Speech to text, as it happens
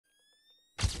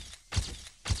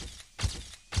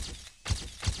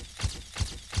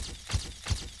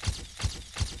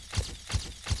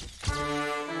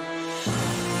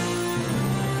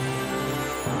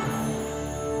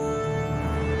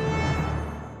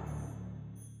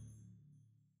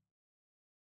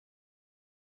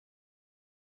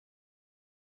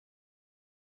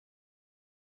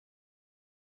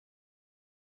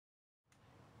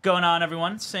Going on,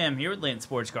 everyone? Sam here with Layton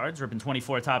Sports Cards, ripping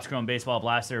 24 Topps Chrome Baseball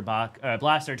Blaster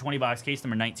Blaster 20 box case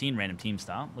number 19, random team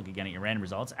style. Look again at your random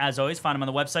results. As always, find them on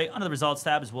the website under the results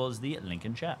tab as well as the link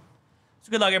in chat. So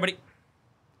good luck, everybody.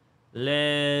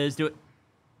 Let's do it.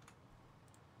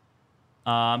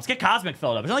 Let's get Cosmic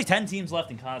filled up. There's only 10 teams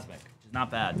left in Cosmic, which is not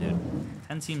bad, dude.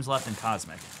 10 teams left in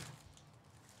Cosmic.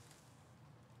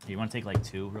 Do you want to take like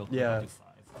 2 real quick? Yeah. I'll do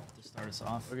 5 to start us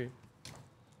off. Okay.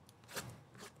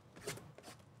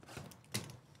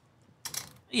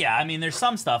 Yeah, I mean, there's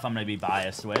some stuff I'm going to be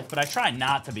biased with, but I try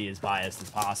not to be as biased as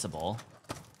possible.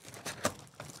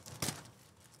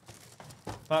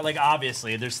 But, like,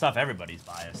 obviously, there's stuff everybody's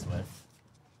biased with.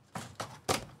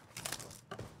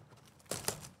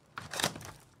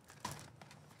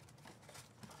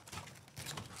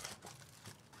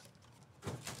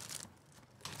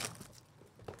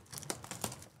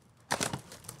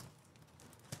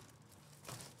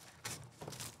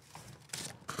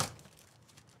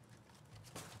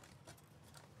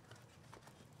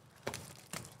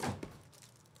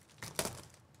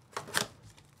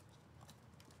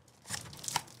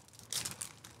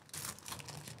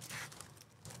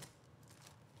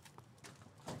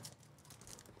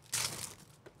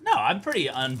 No, I'm pretty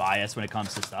unbiased when it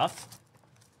comes to stuff.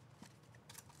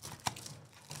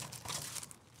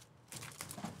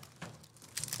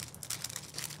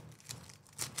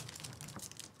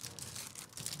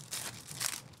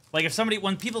 Like, if somebody,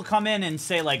 when people come in and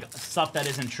say, like, stuff that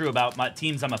isn't true about my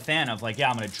teams I'm a fan of, like, yeah,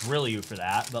 I'm going to drill you for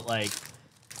that. But, like,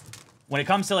 when it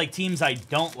comes to, like, teams I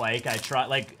don't like, I try,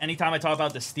 like, anytime I talk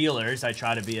about the Steelers, I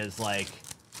try to be as,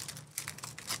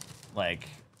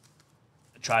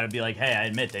 try to be like, hey, I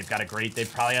admit they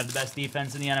probably have the best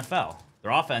defense in the NFL.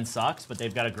 Their offense sucks, but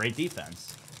they've got a great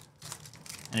defense.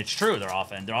 And it's true, their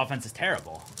offense is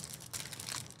terrible.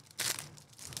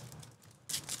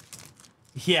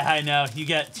 Yeah, I know. You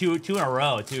get two in a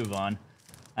row, too, Vaughn.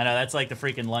 I know, that's like the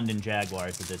freaking London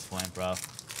Jaguars at this point, bro.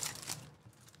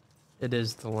 It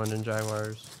is the London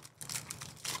Jaguars.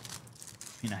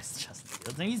 Be nice to Justin Fields.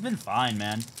 I think he's been fine,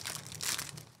 man.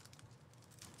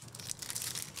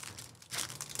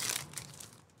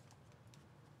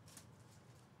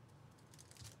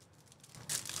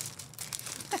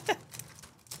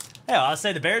 Yeah, I'll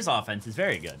say the Bears' offense is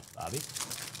very good, Bobby.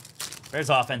 Bears'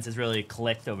 offense has really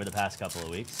clicked over the past couple of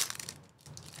weeks.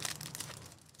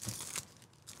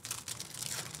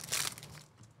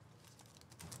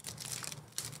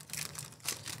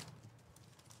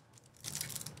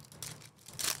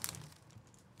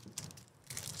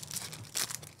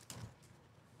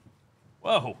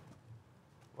 Whoa.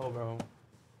 Whoa, bro.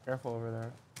 Careful over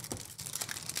there.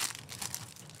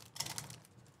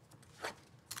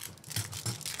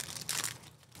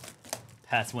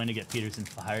 Pats win to get Peterson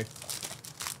fired.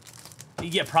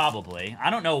 Yeah, probably. I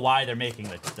don't know why they're making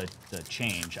the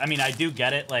change. I mean, I do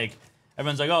get it. Like,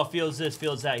 everyone's like, oh, Fields this,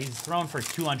 Fields that. He's thrown for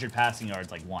 200 passing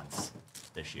yards, like, once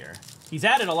this year. He's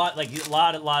added a lot, like, a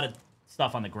lot of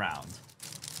stuff on the ground.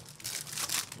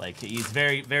 Like, he's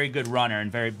very, very good runner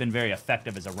and been very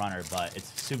effective as a runner, but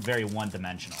it's very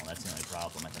one-dimensional. That's the only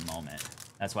problem at the moment.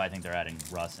 That's why I think they're adding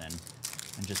Russ in.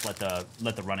 And just let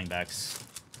the running backs,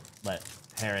 let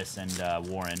Harris and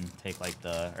Warren take, like,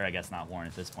 or I guess not Warren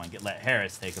at this point. Let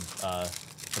Harris take the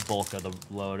bulk of the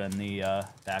load in the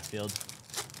backfield.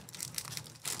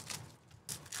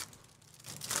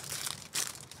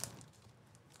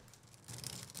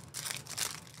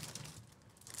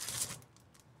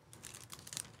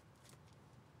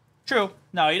 True.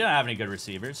 No, you don't have any good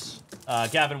receivers.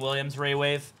 Gavin Williams, Ray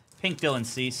Wave, Pink Dylan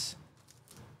Cease,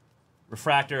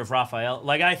 Refractor of Raphael.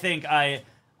 Like,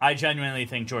 I genuinely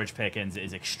think George Pickens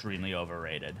is extremely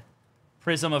overrated.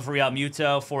 Prism of Real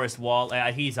Muto, Forrest Wall.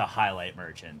 He's a highlight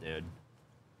merchant, dude.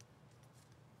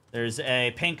 There's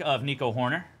a pink of Nico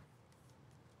Horner.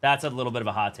 That's a little bit of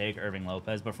a hot take, Irving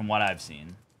Lopez, but from what I've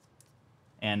seen.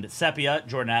 And Sepia,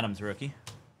 Jordan Adams rookie.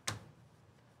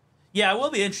 Yeah, it will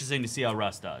be interesting to see how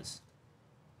Russ does.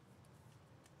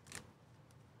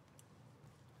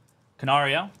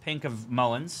 Canario, pink of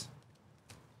Mullins.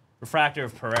 Refractor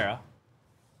of Pereira.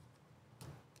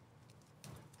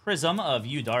 Prism of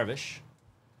Yu Darvish.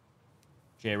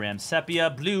 J-Ram Sepia.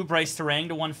 Blue Bryce Terang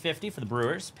to 150 for the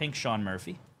Brewers. Pink Sean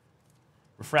Murphy.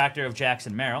 Refractor of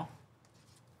Jackson Merrill.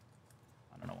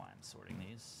 I don't know why I'm sorting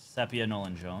these. Sepia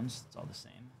Nolan Jones. It's all the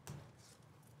same.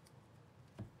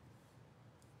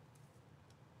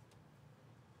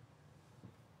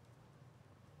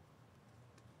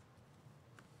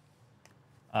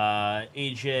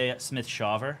 AJ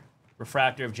Smith-Shawver.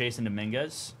 Refractor of Jason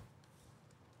Dominguez.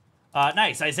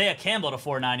 Nice. Isaiah Campbell to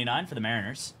 499 for the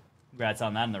Mariners. Congrats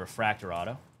on that in the refractor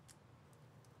auto.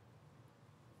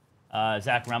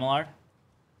 Zach Remillard.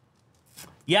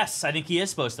 Yes, I think he is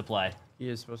supposed to play. He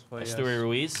is supposed to play. Yes. Stewie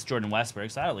Ruiz, Jordan Westbrook.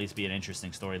 So that'll at least be an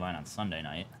interesting storyline on Sunday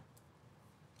night.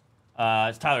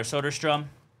 It's Tyler Soderstrom.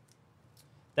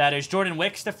 That is Jordan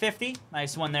Wicks to 50.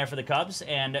 Nice one there for the Cubs.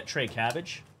 And Trey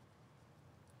Cabbage.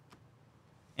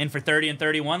 In for 30 and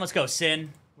 31. Let's go,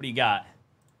 Sin. What do you got?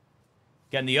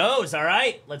 Getting the O's. All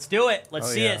right. Let's do it.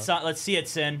 Let's see it. Let's see it,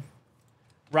 Sin.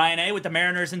 Ryan A. with the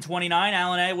Mariners in 29.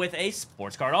 Alan A. with a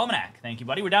Sports Card Almanac. Thank you,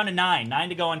 buddy. We're down to 9. 9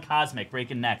 to go on Cosmic.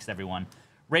 Breaking next, everyone.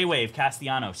 Ray Wave,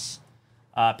 Castellanos.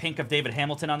 Pink of David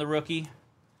Hamilton on the rookie.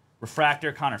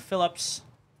 Refractor, Connor Phillips.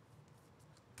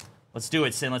 Let's do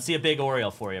it, Sin. Let's see a big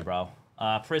Oriole for you, bro.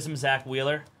 Prism, Zach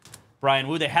Wheeler. Brian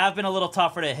Wu. They have been a little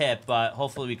tougher to hit, but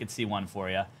hopefully we could see one for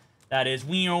you. That is Shea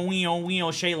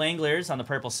Langoliers on the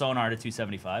purple Sonar to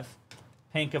 275.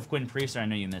 Pink of Quinn Priester. I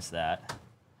know you missed that.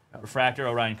 Oh. Refractor,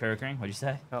 Orion Kirkering. What'd you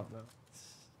say? Oh, no.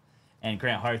 And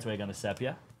Grant Hartwig on the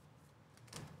Sepia.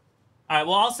 All right,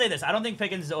 well, I'll say this. I don't think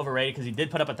Pickens is overrated because he did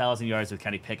put up 1,000 yards with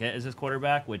Kenny Pickett as his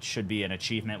quarterback, which should be an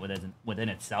achievement within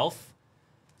itself.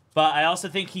 But I also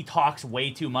think he talks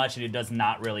way too much, and he does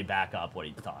not really back up what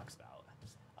he talks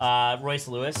about. Royce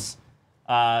Lewis.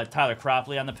 Tyler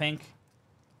Cropley on the pink.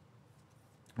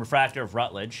 Refractor of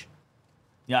Rutledge.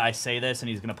 Yeah, I say this, and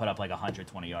he's going to put up like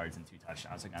 120 yards and 2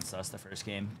 touchdowns against us the first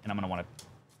game, and I'm going to want to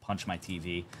punch my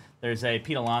TV. There's a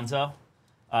Pete Alonso.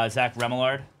 Zach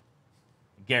Remillard.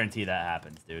 Guarantee that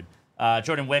happens, dude.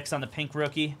 Jordan Wicks on the pink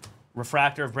rookie.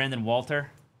 Refractor of Brandon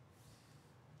Walter.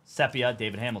 Sepia,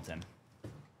 David Hamilton.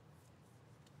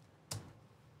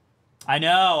 I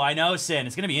know, Sin.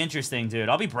 It's going to be interesting, dude.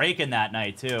 I'll be breaking that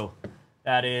night, too.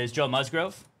 That is Joe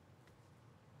Musgrove.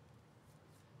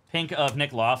 Pink of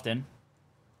Nick Lofton.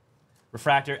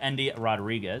 Refractor, Endy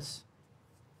Rodriguez.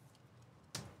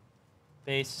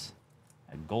 Base.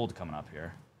 And gold coming up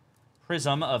here.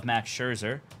 Prism of Max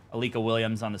Scherzer. Alika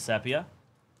Williams on the Sepia.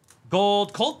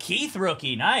 Gold. Colt Keith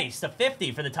rookie. Nice. To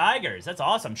 50 for the Tigers. That's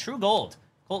awesome. True gold.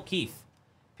 Colt Keith.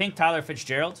 Pink Tyler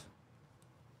Fitzgerald.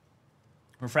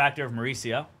 Refractor of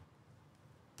Mauricio.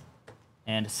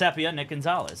 And Sepia, Nick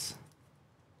Gonzalez.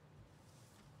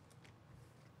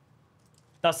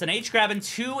 Dustin H. grabbing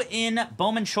 2 in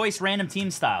Bowman Choice random team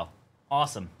style.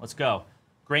 Awesome. Let's go.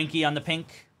 Greinke on the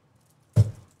pink.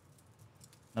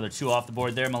 Another 2 off the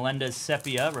board there. Melendez,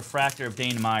 Sepia. Refractor of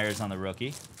Dane Myers on the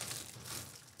rookie.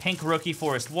 Pink rookie,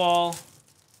 Forrest Wall.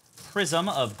 Prism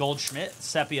of Goldschmidt.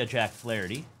 Sepia, Jack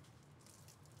Flaherty.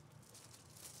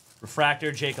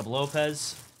 Refractor, Jacob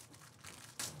Lopez.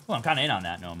 Oh, I'm kind of in on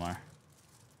that, Nomar.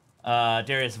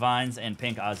 Darius Vines and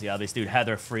Pink Ozzie Albies. Dude,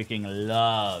 Heather freaking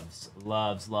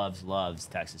loves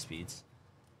Texas Speeds.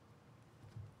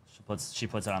 She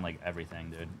puts it on, like, everything,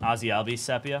 dude. Ozzie Albies,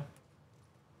 Sepia.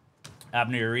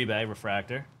 Abner Uribe,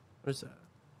 Refractor. What is that?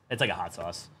 It's like a hot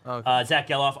sauce. Oh, okay. Zach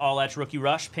Geloff, All-Etch, Rookie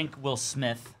Rush. Pink, Will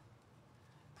Smith.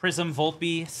 Prism,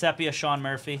 Volpe, Sepia, Sean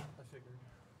Murphy. I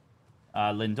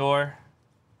figured. Lindor.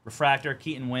 Refractor,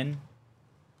 Keaton Wynn.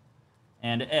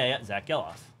 And a Zach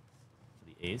Geloff for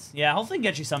the A's. Yeah, hopefully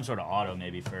get you some sort of auto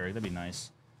maybe for that'd be nice.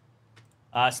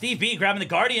 Steve B grabbing the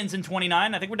Guardians in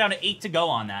 29. I think we're down to 8 to go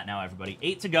on that now, everybody.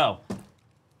 8 to go.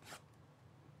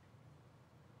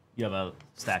 You have a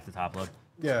stack to top load?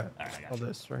 Yeah. All right, I got all you.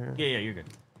 this right here. Yeah, you're good.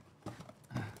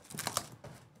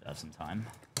 Have some time.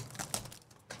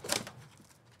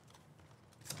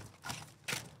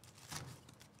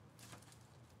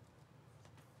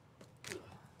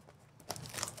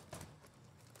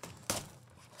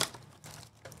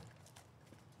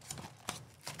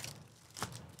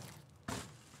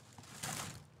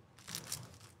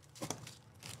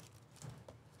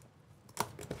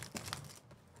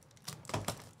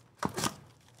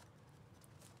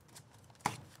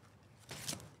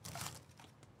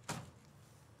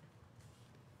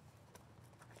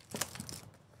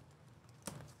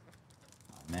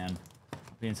 Man,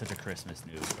 being such a Christmas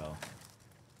news, bro.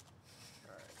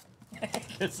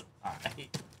 Alright.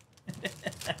 Alright.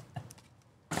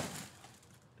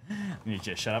 You need to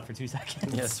just shut up for 2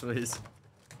 seconds. Yes, please.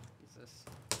 Jesus.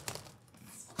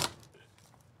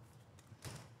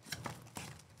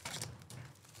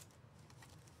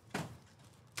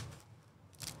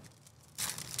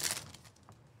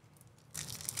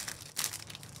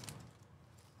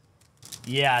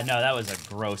 Yeah, no, that was a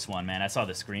gross one, man. I saw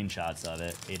the screenshots of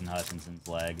it. Aiden Hutchinson's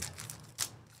leg.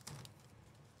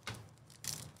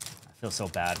 I feel so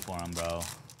bad for him, bro.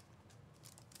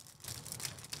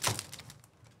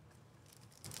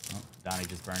 Oh, Donnie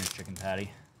just burned his chicken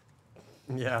patty.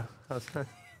 Yeah.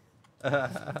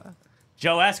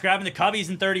 Joe S. grabbing the Cubbies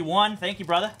in 31. Thank you,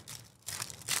 brother.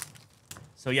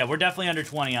 So, yeah, we're definitely under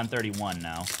 20 on 31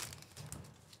 now.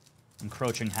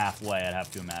 Encroaching halfway, I'd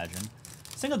have to imagine.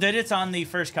 Single digits on the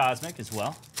first Cosmic as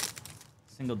well.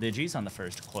 Single digits on the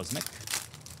first Cosmic.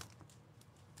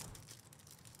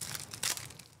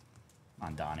 Come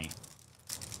on, Donnie.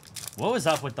 What was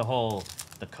up with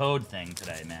the code thing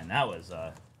today, man? That was,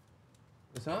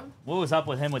 What's up? What was up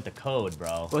with him with the code,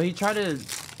 bro? Well, he tried to,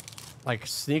 like,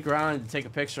 sneak around and take a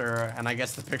picture, and I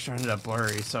guess the picture ended up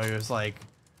blurry, so he was like,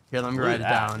 here, let me write it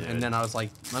down. Dude. And then I was like,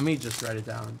 let me just write it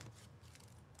down.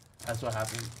 That's what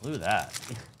happened. Look at that.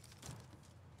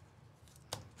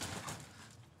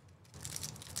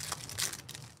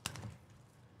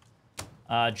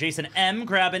 Jason M.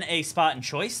 grabbing a spot in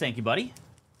Choice. Thank you, buddy.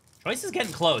 Choice is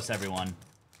getting close, everyone.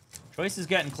 Choice is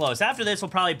getting close. After this, we'll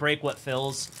probably break what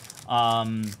fills.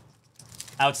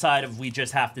 Outside of we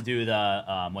just have to do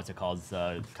the, what's it called?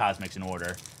 The Cosmics in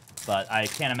order. But I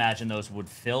can't imagine those would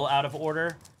fill out of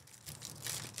order.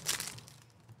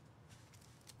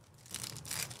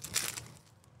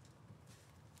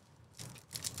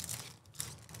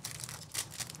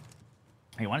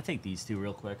 Hey, you want to take these two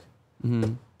real quick?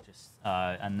 Mm-hmm.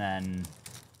 And then,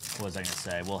 what was I going to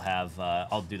say? We'll have,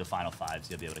 I'll do the final fives.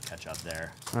 You'll be able to catch up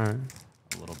there All right.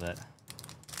 a little bit.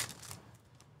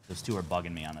 Those two are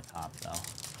bugging me on the top, though.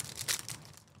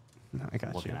 No, I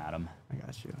got Looking you. at them. I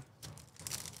got you.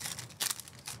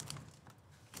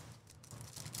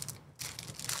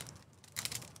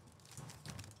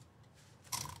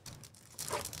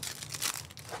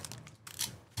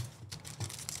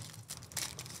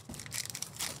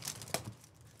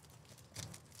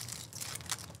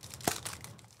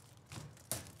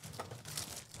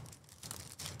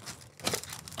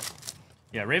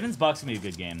 Yeah, Ravens-Bucks gonna be a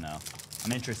good game, though.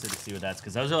 I'm interested to see what that's,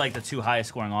 because those are like the two highest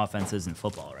scoring offenses in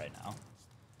football right now.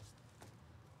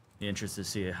 Be interested to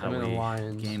see how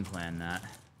we game plan that.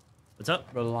 What's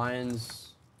up? Bro, the Lions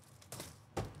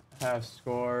have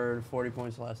scored 40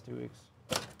 points the last 2 weeks.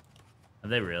 Are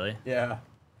they really? Yeah.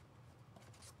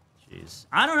 Jeez.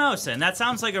 I don't know, Sin. That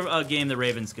sounds like a game the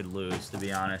Ravens could lose, to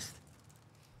be honest.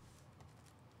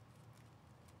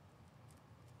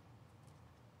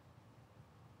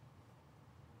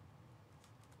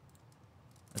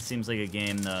 That seems like a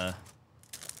game the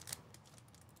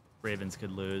Ravens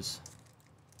could lose.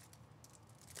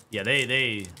 Yeah,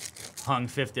 they hung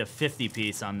 50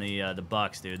 piece on the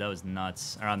Bucks, dude. That was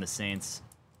nuts. Or on the Saints.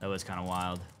 That was kind of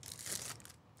wild.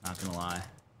 Not gonna lie.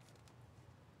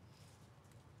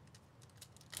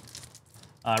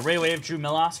 Ray Wave, Drew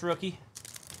Millas, rookie.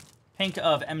 Pink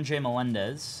of MJ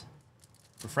Melendez.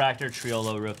 Refractor,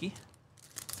 Triolo, rookie.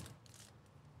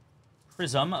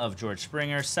 Prism of George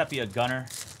Springer. Sepia, Gunner.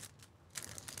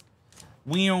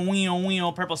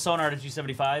 Wheel. Purple Sonar to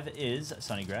 275 is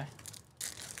Sonny Gray.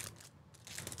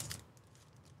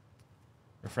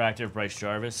 Refractor of Bryce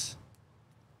Jarvis.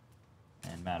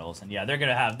 And Matt Olson. Yeah, they're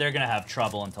gonna have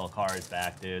trouble until Carr is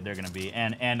back, dude. They're gonna be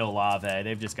and Olave.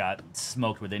 They've just got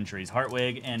smoked with injuries.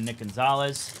 Hartwig and Nick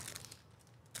Gonzalez.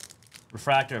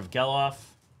 Refractor of Geloff.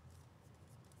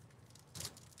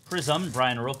 Prism,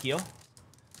 Brian Rocchio.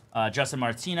 Justin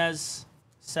Martinez.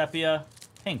 Sepia.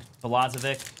 Pink,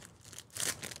 Velazovic.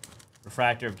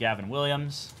 Refractor of Gavin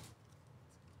Williams.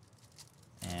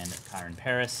 And Kyron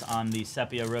Paris on the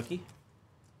Sepia rookie.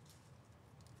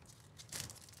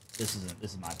 This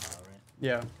is my pile, right?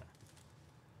 Yeah. Okay.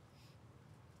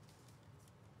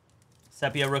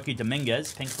 Sepia rookie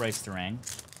Dominguez, pink Bryce Durang.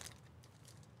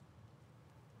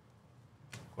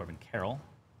 Corbin Carroll.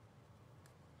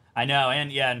 I know,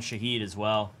 and Shaheed as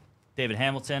well. David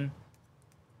Hamilton.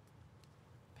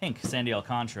 Pink Sandy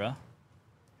Alcantara.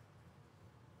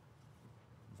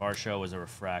 Varsho was a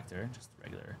refractor, just a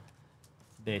regular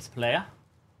base player.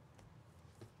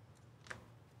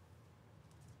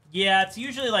 Yeah, it's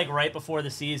usually like right before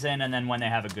the season, and then when they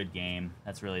have a good game.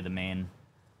 That's really the main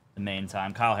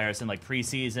time. Kyle Harrison, like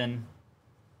preseason.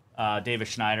 David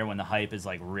Schneider when the hype is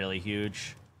like really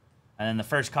huge, and then the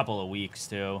first couple of weeks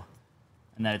too,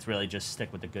 and then it's really just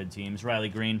stick with the good teams. Riley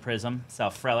Green, Prism, Sal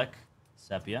Frelick,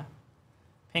 Sepia,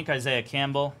 pink Isaiah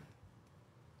Campbell,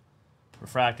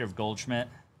 refractor of Goldschmidt,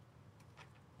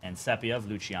 and Sepia of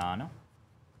Luciano.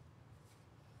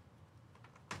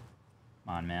 Come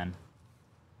on, man.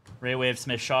 Ray Wave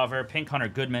Smith Shawver, pink Hunter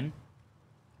Goodman,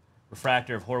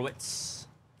 refractor of Horwitz.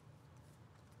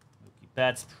 Mookie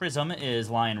Betts. Prism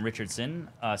is Lion Richardson,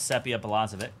 Sepia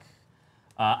Belazovic.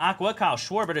 Aqua Kyle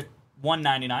Schwarber to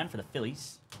 199 for the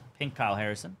Phillies. Pink Kyle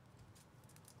Harrison.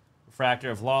 Refractor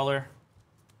of Lawler.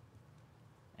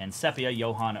 And Sepia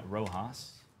Johan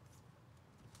Rojas.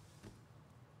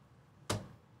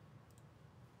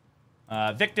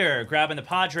 Victor grabbing the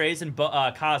Padres and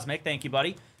Cosmic. Thank you,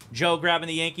 buddy. Joe grabbing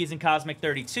the Yankees and Cosmic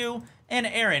 32. And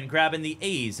Aaron grabbing the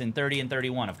A's in 30 and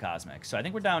 31 of Cosmic. So I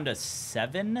think we're down to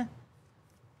 7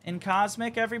 in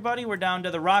Cosmic, everybody. We're down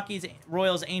to the Rockies,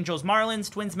 Royals, Angels,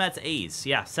 Marlins, Twins, Mets, A's.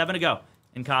 Yeah, 7 to go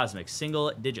in Cosmic.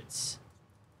 Single digits.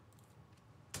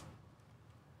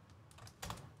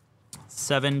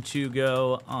 7 to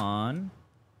go on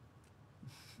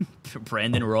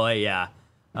Brandon Roy, yeah.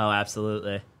 Oh,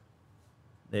 absolutely.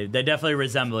 They definitely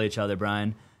resemble each other,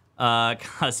 Brian.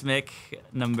 Cosmic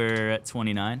number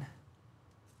 29.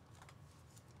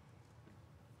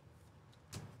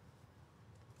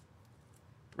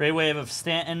 Ray Wave of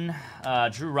Stanton,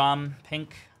 Drew Rom,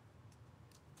 pink.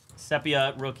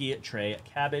 Sepia rookie, Trey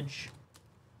Cabbage.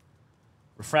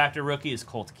 Refractor rookie is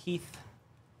Colt Keith.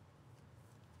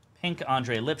 Pink,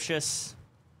 Andre Lipschitz.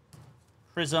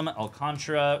 Prism,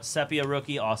 Alcantara. Sepia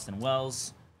rookie, Austin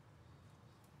Wells.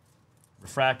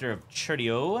 Refractor of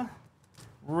Churdio.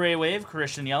 Ray Wave,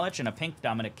 Christian Yelich, and a pink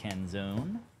Dominic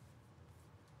Canzone.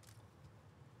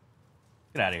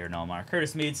 Get out of here, Nomar.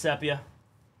 Curtis Mead, Sepia.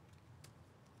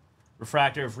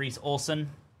 Refractor of Reese Olson.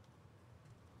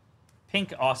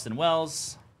 Pink, Austin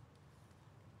Wells.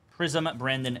 Prism,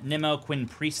 Brandon Nimmo, Quinn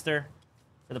Priester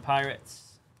for the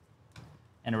Pirates.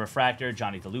 And a refractor,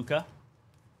 Johnny DeLuca.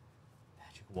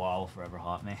 Patrick Wall will forever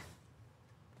haunt me.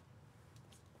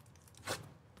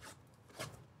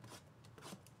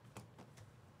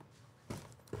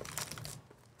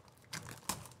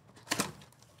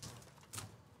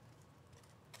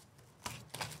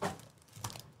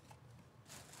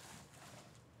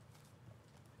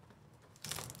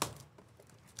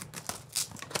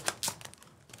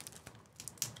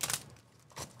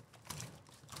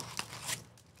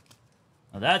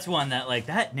 That's one that, like,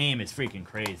 that name is freaking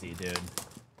crazy, dude.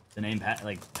 The name,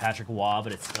 like, Patrick Waugh,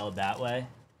 but it's spelled that way.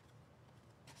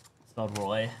 Spelled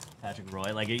Roy. Patrick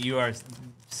Roy. Like, you are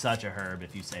such a herb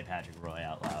if you say Patrick Roy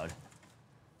out loud.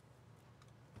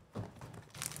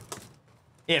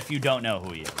 If you don't know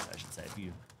who he is, I should say. If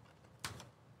you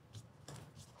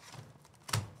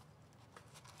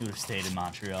would have stayed in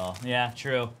Montreal. Yeah,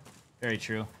 true. Very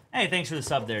true. Hey, thanks for the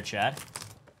sub there, Chad.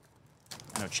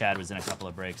 I know Chad was in a couple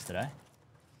of breaks today.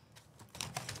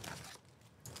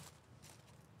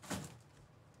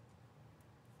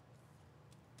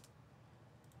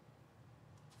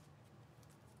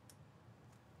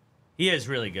 He is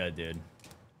really good, dude.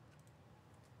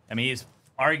 I mean, he's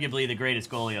arguably the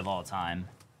greatest goalie of all time.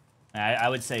 I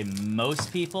would say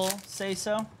most people say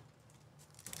so.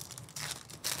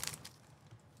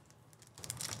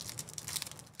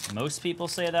 Most people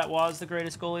say that was the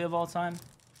greatest goalie of all time.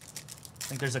 I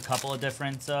think there's a couple of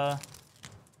different... I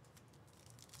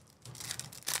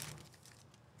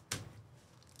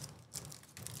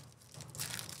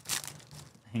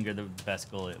think you're the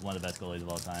best goalie, one of the best goalies of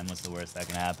all time. What's the worst that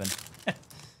can happen?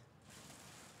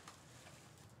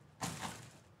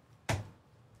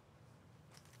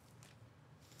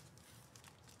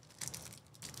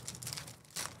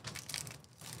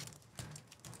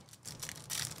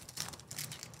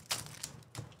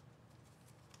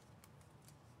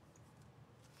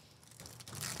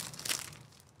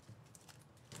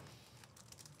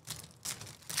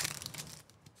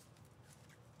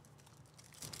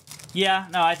 Yeah,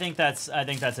 no, I think that's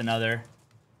another.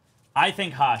 I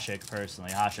think Hasek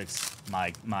personally. Hasek's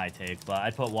my take, but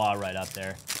I'd put Waugh right up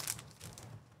there.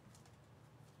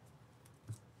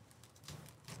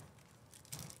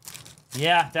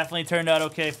 Yeah, definitely turned out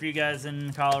okay for you guys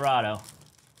in Colorado.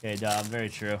 Okay, Dub, very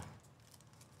true.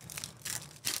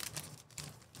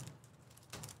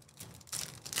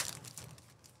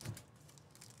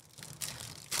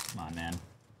 Come on, man.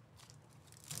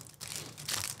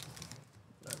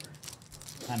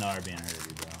 I know we're being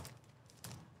hurry, bro.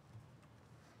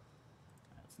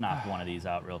 Let's knock one of these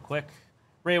out real quick.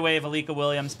 Ray Wave, Alika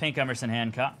Williams, Pink Emerson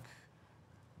Hancock.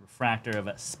 Refractor of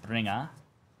Springer.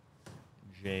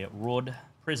 J. Rod.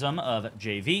 Prism of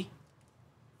JV.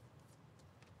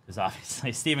 Because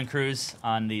obviously Steven Cruz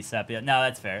on the Sepia. No,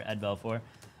 that's fair. Ed Belfour.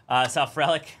 South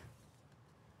Frelick.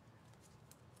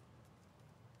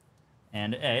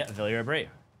 And a Villiers Brave.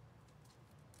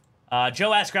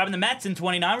 Joe asks, grabbing the Mets in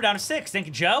 29. We're down to 6. Thank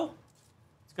you, Joe.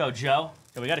 Let's go, Joe.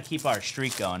 So we got to keep our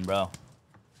streak going, bro.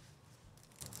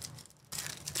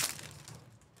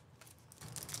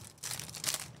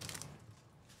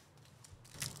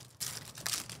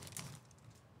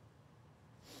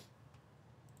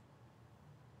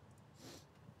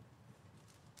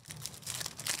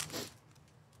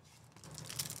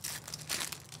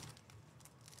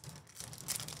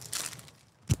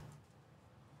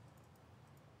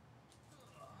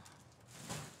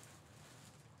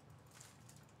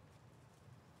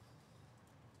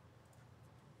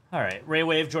 All right, Ray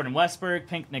Wave, Jordan Westberg,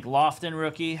 pink Nick Lofton,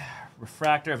 rookie.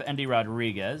 Refractor of Endy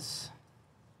Rodriguez.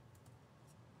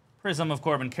 Prism of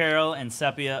Corbin Carroll and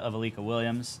Sepia of Alika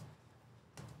Williams.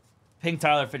 Pink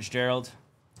Tyler Fitzgerald.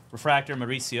 Refractor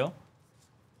Mauricio.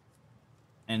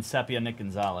 And Sepia Nick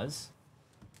Gonzalez.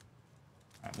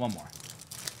 All right, one more.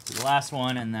 Do the last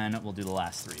one, and then we'll do the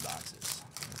last 3 boxes.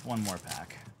 There's one more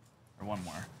pack. Or one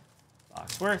more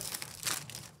box worth.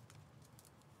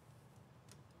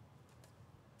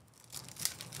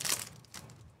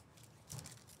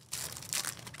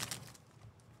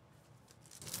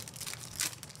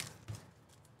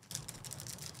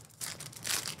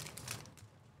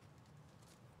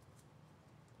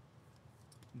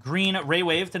 Green Ray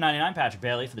Wave to 99, Patrick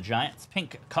Bailey for the Giants.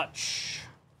 Pink Kutch.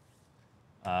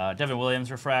 Devin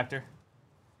Williams refractor.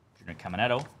 Junior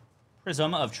Caminetto.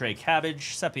 Prism of Trey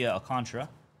Cabbage. Sepia Alcantara.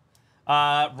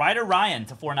 Ryder Ryan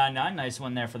to 499. Nice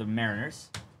one there for the Mariners.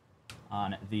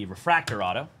 On the refractor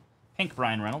auto. Pink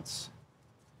Brian Reynolds.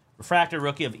 Refractor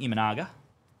rookie of Imanaga.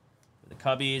 For the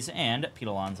Cubbies. And Pete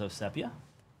Alonso Sepia.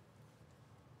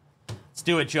 Let's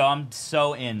do it, Joe. I'm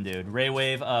so in, dude. Ray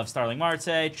Wave of Starling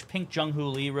Marte. Pink Jung-Hoo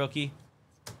Lee, rookie.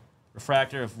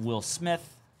 Refractor of Will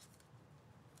Smith.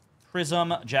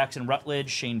 Prism, Jackson Rutledge.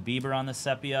 Shane Bieber on the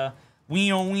Sepia.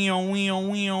 Purple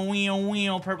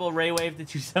Ray Wave to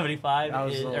 275.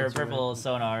 Or purple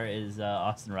Sonar is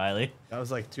Austin Riley. That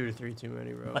was like 2 to 3 too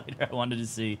many, bro. Later, I wanted to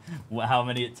see how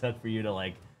many it took for you to,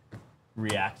 like,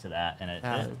 react to that. And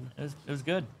it was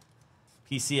good.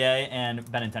 PCA and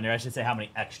Benintendi. I should say how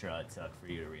many extra it took for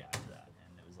you to react to that.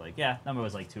 And it was like, yeah, number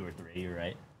was like 2 or 3. You're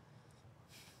right.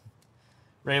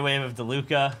 Ray Wave of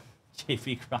DeLuca.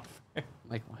 JP Crawford.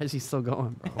 Like, why is he still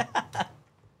going, bro?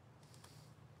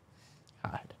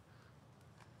 God.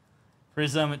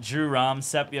 Prism, Drew Rom.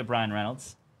 Sepia, Brian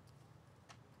Reynolds.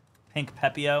 Pink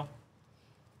Pepio.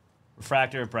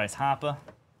 Refractor of Bryce Hoppa.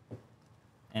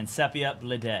 And Sepia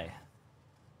Blede.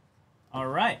 All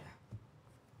right.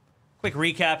 Quick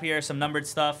recap here, some numbered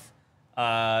stuff,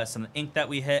 some ink that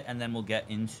we hit, and then we'll get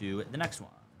into the next one.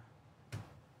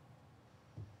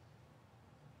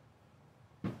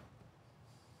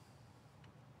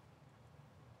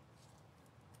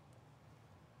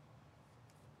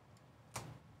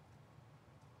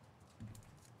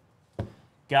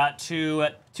 Got to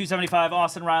 275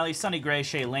 Austin Riley, Sonny Gray,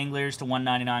 Shea Langlers to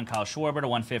 199 Kyle Schwarber to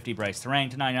 150 Bryce Terang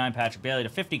to 99 Patrick Bailey to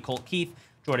 50 Colt Keith.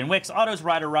 Jordan Wicks, autos,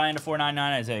 Ryder Ryan to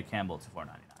 499, Isaiah Campbell to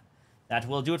 499. That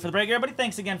will do it for the break, everybody.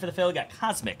 Thanks again for the fill. We got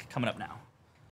Cosmic coming up now.